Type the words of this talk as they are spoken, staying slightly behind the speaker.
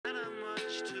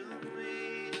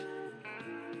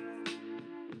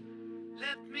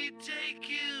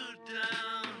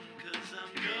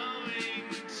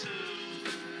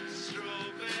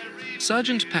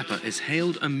Sgt. Pepper is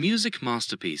hailed a music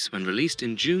masterpiece when released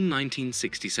in June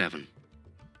 1967.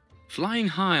 Flying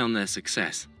high on their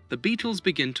success, the Beatles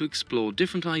begin to explore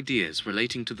different ideas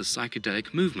relating to the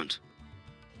psychedelic movement.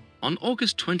 On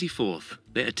August 24th,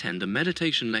 they attend a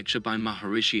meditation lecture by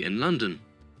Maharishi in London,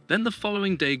 then the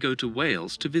following day go to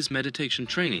Wales to visit meditation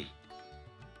training.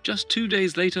 Just 2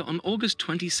 days later, on August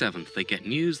 27th, they get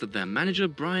news that their manager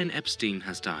Brian Epstein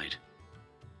has died.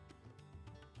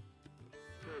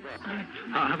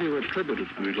 Have you a tribute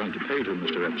we'd like to pay to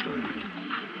Mr. Epstein?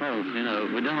 Well, you know,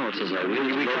 we don't know what to say. We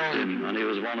loved him, and he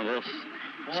was one of us.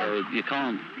 So you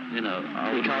can't, you know...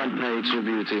 We can't pay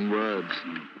tribute in words.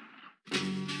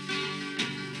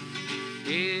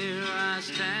 Here I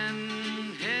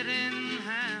stand, head in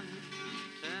hand,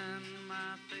 turn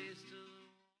my face to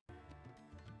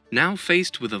the... Now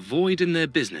faced with a void in their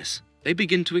business, they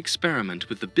begin to experiment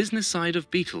with the business side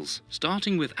of Beatles,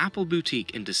 starting with Apple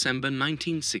Boutique in December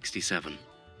 1967.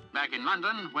 Back in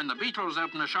London, when the Beatles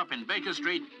open a shop in Baker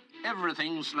Street,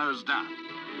 everything slows down.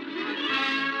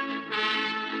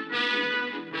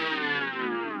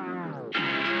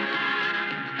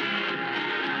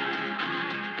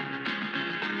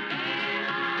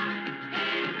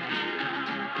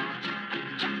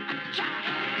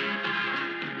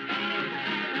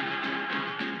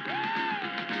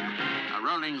 A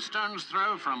Rolling Stone's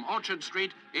throw from Orchard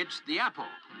Street, it's the Apple,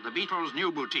 the Beatles'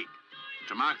 new boutique.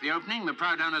 To mark the opening, the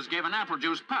proud owners gave an apple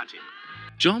juice party.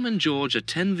 John and George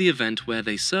attend the event where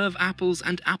they serve apples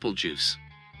and apple juice.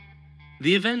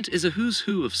 The event is a who's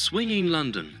who of swinging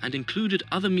London and included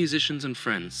other musicians and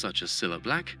friends such as Cilla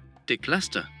Black, Dick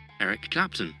Lester, Eric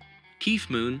Clapton, Keith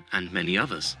Moon, and many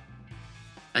others.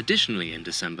 Additionally, in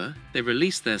December, they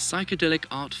released their psychedelic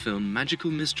art film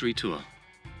Magical Mystery Tour.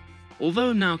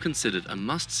 Although now considered a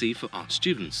must-see for art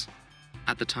students,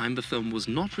 at the time the film was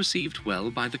not received well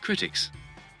by the critics.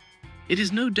 It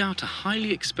is no doubt a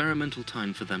highly experimental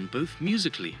time for them both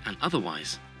musically and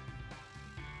otherwise.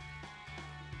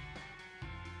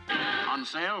 On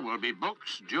sale will be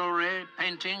books, jewelry,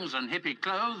 paintings and hippie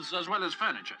clothes, as well as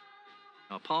furniture.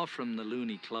 Apart from the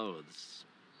loony clothes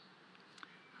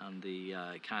and the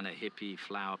kind of hippie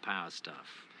flower power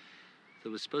stuff,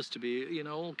 there was supposed to be, you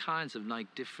know, all kinds of like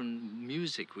different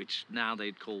music, which now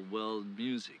they'd call world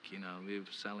music. You know, we were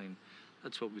selling,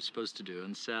 that's what we're supposed to do,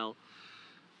 and sell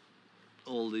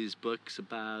all these books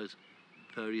about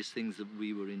various things that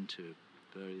we were into,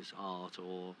 various art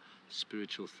or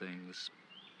spiritual things,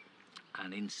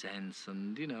 and incense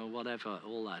and, you know, whatever,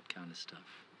 all that kind of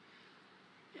stuff.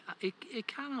 Yeah, it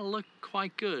kind of looked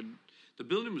quite good. The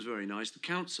building was very nice. The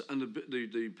counts and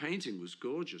the painting was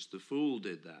gorgeous. The Fool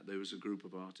did that. There was a group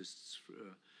of artists,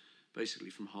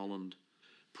 basically from Holland,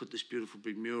 put this beautiful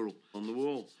big mural on the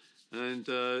wall, and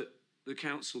the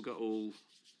council got all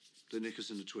the knickers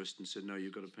in a twist and said, "No,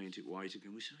 you've got to paint it white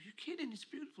again." We said, "Are you kidding? It's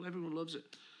beautiful. Everyone loves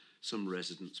it." Some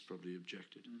residents probably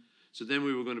objected. So then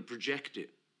we were going to project it,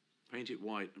 paint it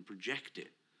white, and project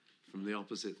it from the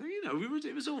opposite thing. You know,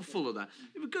 it was all full of that.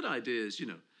 They were good ideas, you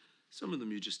know. Some of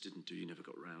them you just didn't do, you never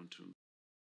got round to them.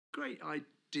 Great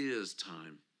ideas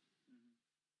time.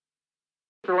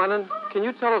 Mr. Lennon, can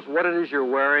you tell us what it is you're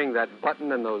wearing, that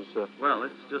button and those... Well,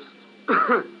 it's just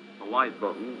a white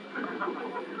button,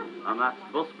 and that's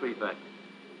bus prefect.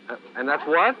 And that's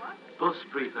what? Bus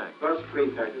prefect. Bus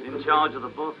prefect. In charge of the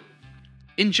bus.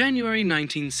 In January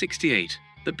 1968,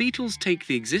 the Beatles take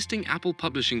the existing Apple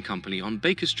Publishing Company on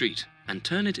Baker Street and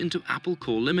turn it into Apple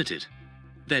Corp Limited,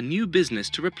 their new business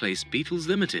to replace Beatles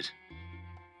Limited.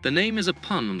 The name is a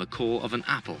pun on the core of an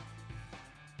apple.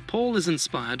 Paul is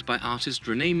inspired by artist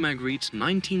René Magritte's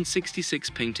 1966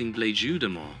 painting Les Jeux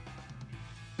d'amour.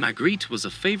 Magritte was a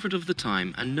favorite of the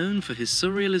time and known for his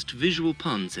surrealist visual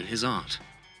puns in his art.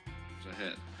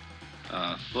 Ahead.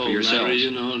 For yourselves. Larry,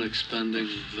 you know, an expanding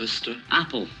vista.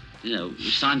 Apple, you know,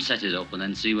 we time set it up and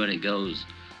then see where it goes.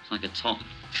 It's like a top,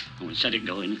 and we set it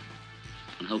going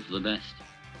and hope for the best.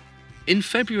 In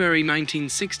February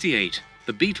 1968,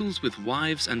 the Beatles, with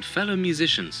wives and fellow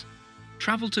musicians,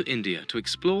 travel to India to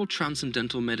explore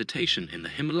transcendental meditation in the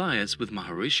Himalayas with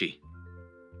Maharishi.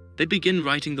 They begin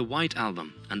writing the White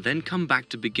Album and then come back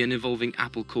to begin evolving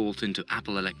Apple Corp into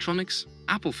Apple Electronics,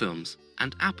 Apple Films,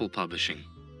 and Apple Publishing.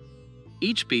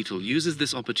 Each Beatle uses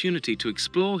this opportunity to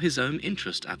explore his own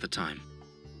interest at the time.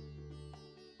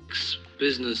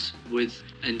 Business with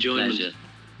enjoyment. Pleasure.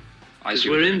 Because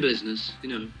we're in business, you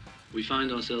know. We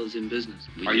find ourselves in business.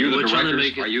 Are you the trying to directors?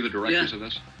 make it, Are you the directors of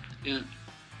this? Yeah.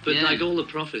 But Yeah. like all the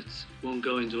profits won't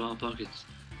go into our pockets.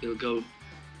 They'll go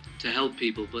to help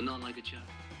people, but not like a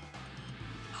charity.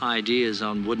 Ideas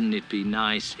on wouldn't it be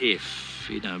nice if,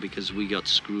 you know, because we got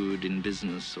screwed in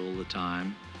business all the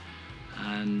time.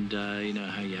 And you know,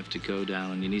 how you have to go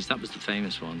down on your knees. That was the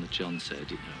famous one that John said,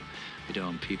 you know, we don't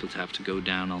want people to have to go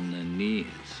down on their knees.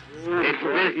 It's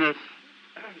a business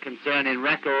concerning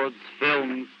records,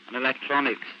 films and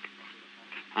electronics.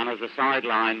 And as a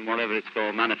sideline, whatever it's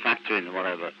called, manufacturing or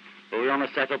whatever. But we want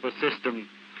to set up a system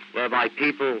whereby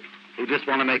people who just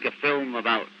want to make a film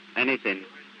about anything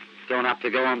don't have to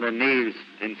go on their knees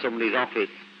in somebody's office,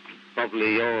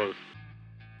 probably yours.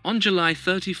 On July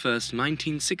 31st,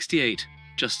 1968,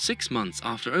 just 6 months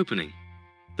after opening,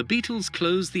 the Beatles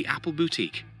closed the Apple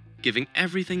boutique, giving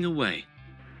everything away.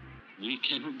 We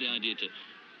came up with the idea to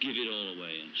give it all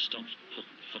away and stop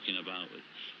fucking about with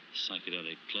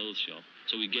Psychedelic clothes shop,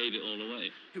 so we gave it all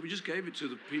away. We just gave it to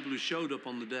the people who showed up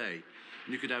on the day,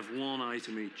 and you could have one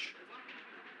item each.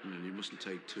 And you mustn't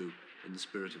take two, in the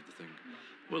spirit of the thing.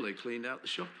 Well, they cleaned out the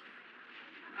shop.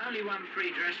 Only one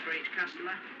free dress for each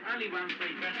customer. Only one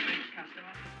free dress for each customer.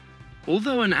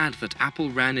 Although an ad that Apple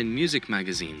ran in music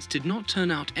magazines did not turn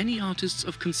out any artists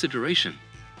of consideration,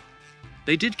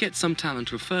 they did get some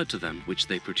talent referred to them, which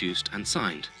they produced and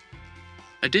signed.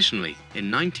 Additionally, in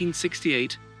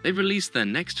 1968, they released their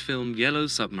next film, Yellow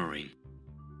Submarine.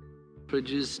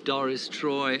 Produced Doris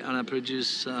Troy, and I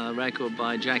produced a record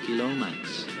by Jackie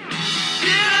Lomax.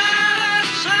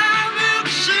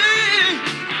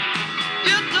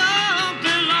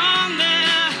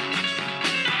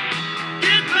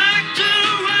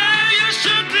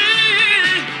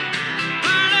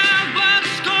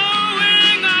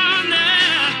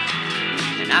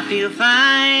 I feel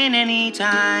fine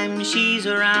anytime she's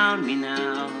around me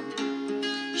now.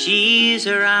 She's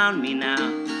around me now,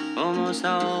 almost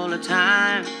all the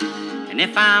time. And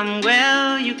if I'm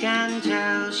well, you can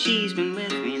tell she's been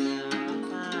with me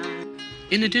now.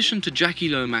 In addition to Jackie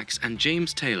Lomax and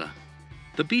James Taylor,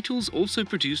 the Beatles also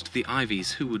produced the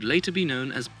Ivies, who would later be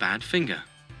known as Badfinger.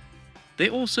 They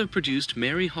also produced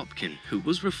Mary Hopkin, who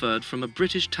was referred from a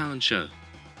British talent show.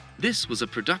 This was a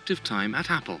productive time at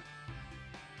Apple.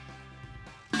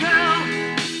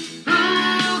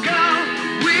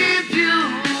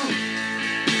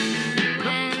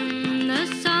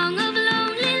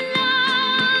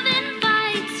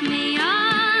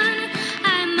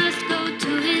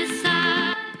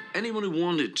 Anyone who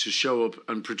wanted to show up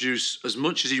and produce as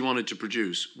much as he wanted to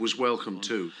produce was welcome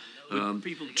too.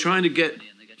 Trying to get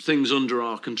things under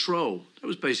our control. That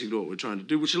was basically what we're trying to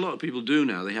do, which a lot of people do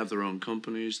now. They have their own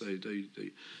companies, they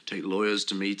take lawyers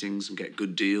to meetings and get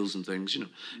good deals and things, you know.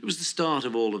 It was the start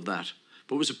of all of that,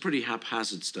 but it was a pretty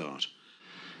haphazard start.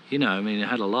 You know, I mean, it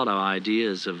had a lot of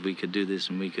ideas of we could do this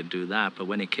and we could do that, but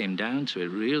when it came down to it,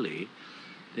 really,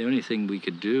 the only thing we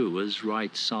could do was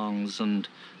write songs and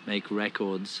make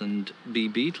records and be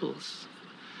Beatles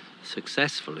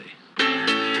successfully.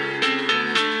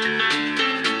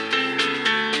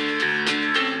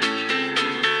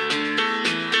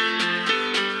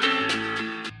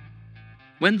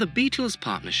 When the Beatles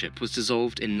partnership was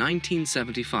dissolved in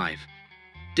 1975,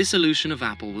 dissolution of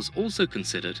Apple was also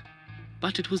considered,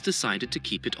 but it was decided to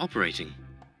keep it operating.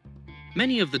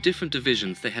 Many of the different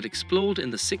divisions they had explored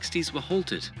in the 60s were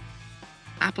halted.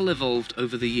 Apple evolved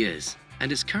over the years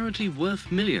and is currently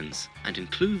worth millions and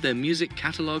include their music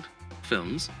catalog,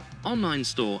 films, online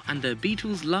store and their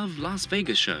Beatles Love Las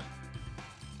Vegas show.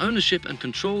 Ownership and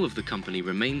control of the company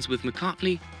remains with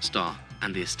McCartney, Starr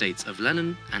and the estates of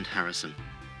Lennon and Harrison.